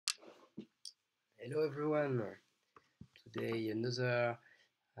Hello everyone. Today another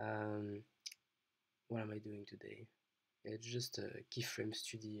what am I doing today? It's just a keyframe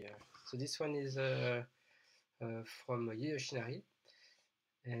study. So this one is from Yoh Yoshinari,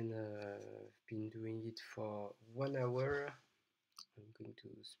 and I've been doing it for 1 hour. I'm going to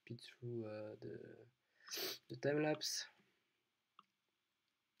speed through the time lapse,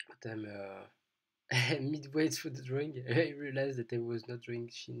 but I'm midway through the drawing. I realized that I was not drawing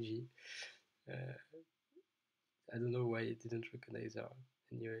Shinji. Uh, I don't know why I didn't recognize her.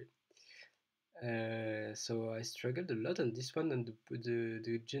 Anyway. So I struggled a lot on this one, and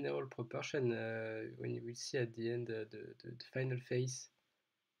the general proportion when you will see at the end the final face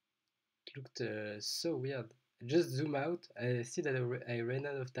looked so weird. I just zoom out. I see that I ran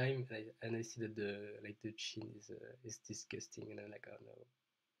out of time, and I see that the chin is disgusting, and I'm like, oh no,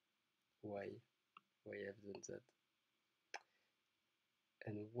 why I've done that?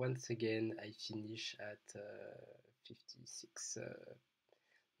 And once again, I finish at 56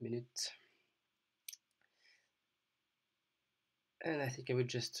 minutes. And I think I will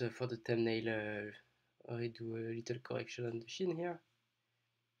just, for the thumbnail, redo a little correction on the shin here,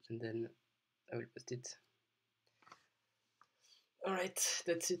 and then I will post it. Alright,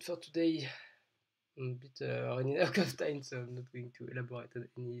 that's it for today. I'm a bit running out of time, so I'm not going to elaborate on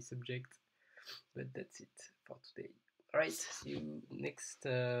any subject, but that's it for today. Alright, see you next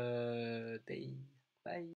day. Bye.